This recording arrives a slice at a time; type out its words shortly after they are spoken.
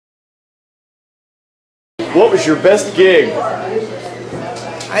What was your best gig?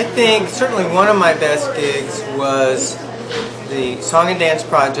 I think certainly one of my best gigs was the Song and Dance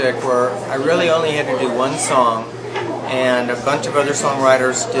project, where I really only had to do one song, and a bunch of other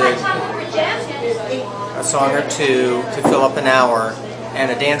songwriters did a song or two to fill up an hour,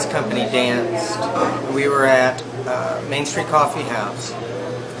 and a dance company danced. We were at Main Street Coffee House,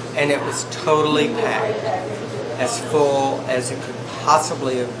 and it was totally packed, as full as it could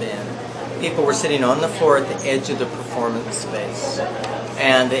possibly have been. People were sitting on the floor at the edge of the performance space,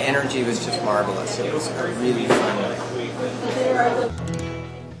 and the energy was just marvelous. It was really fun.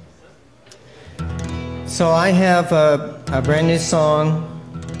 So I have a brand new song.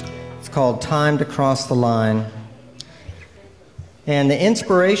 It's called Time to Cross the Line. And the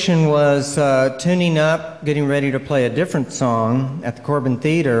inspiration was tuning up, getting ready to play a different song at the Corbin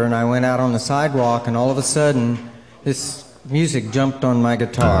Theater, and I went out on the sidewalk, and all of a sudden this music jumped on my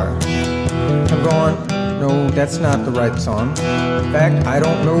guitar. I'm going, no, that's not the right song. In fact, I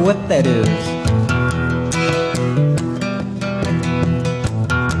don't know what that is.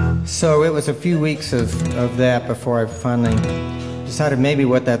 So it was a few weeks of that before I finally decided maybe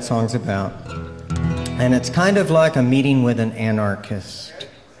what that song's about. And it's kind of like a meeting with an anarchist.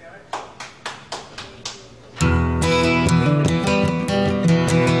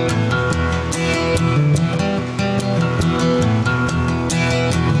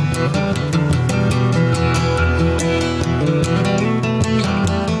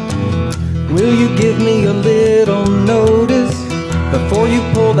 Will you give me a little notice before you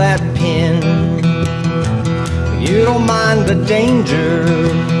pull that pin? You don't mind the danger,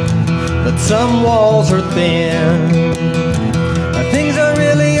 but some walls are thin. Things are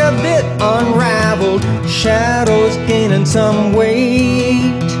really a bit unraveled, shadows gaining some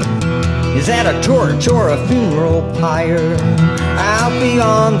weight. Is that a torch or a funeral pyre out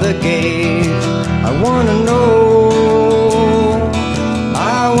beyond the gate? I wanna know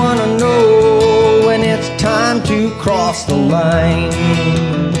when it's time to cross the line.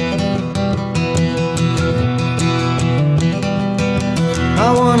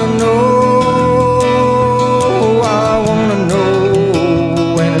 I wanna know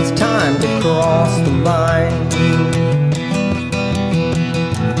when it's time to cross the line.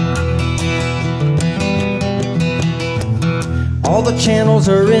 All the channels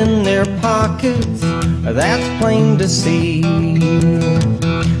are in their pockets, that's plain to see.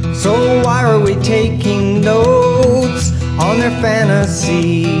 So why are we taking notes on their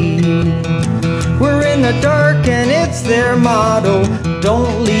fantasy? We're in the dark and it's their motto,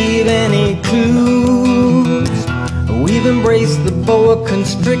 don't leave any clues. We've embraced the boa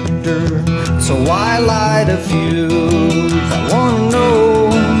constrictor, so why light a fuse? I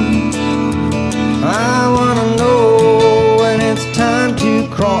wanna know when it's time to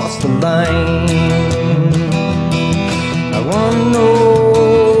cross the line. I wanna know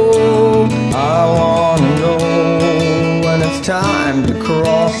when it's time to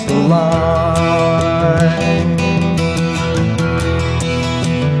cross the line.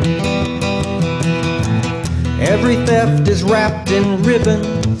 Every theft is wrapped in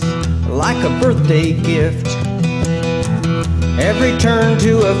ribbons like a birthday gift. Every turn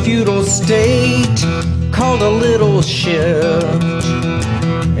to a feudal state called a little shift.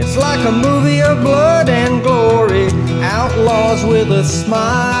 It's like a movie of blood and glory, outlaws with a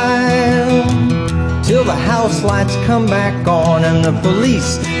smile, till the house lights come back on and the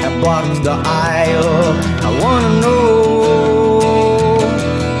police have blocked the aisle. I wanna know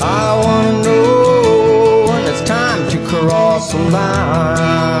when it's time to cross the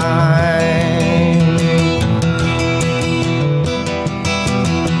line.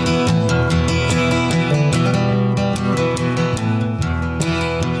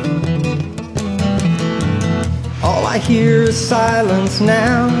 All I hear is silence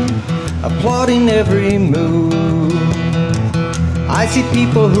now, applauding every move. I see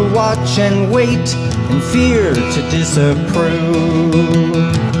people who watch and wait in fear to disapprove.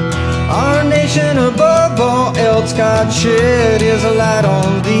 Our nation above all else, God shed His light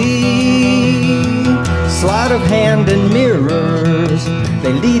on thee. Sleight of hand and mirrors,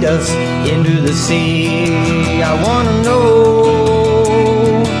 they lead us into the sea. I wanna know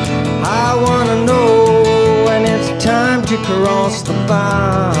when it's time to cross the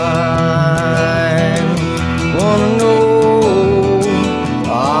line.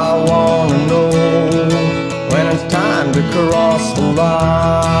 I wanna know when it's time to cross the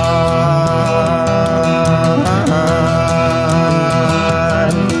line.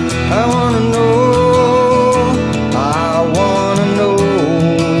 I wanna know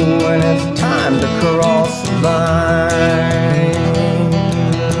when it's time to cross the line.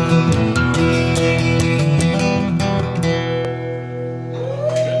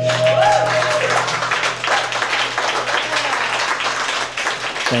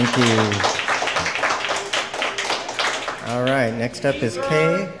 Thank you. All right, next up is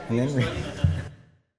Kay, and then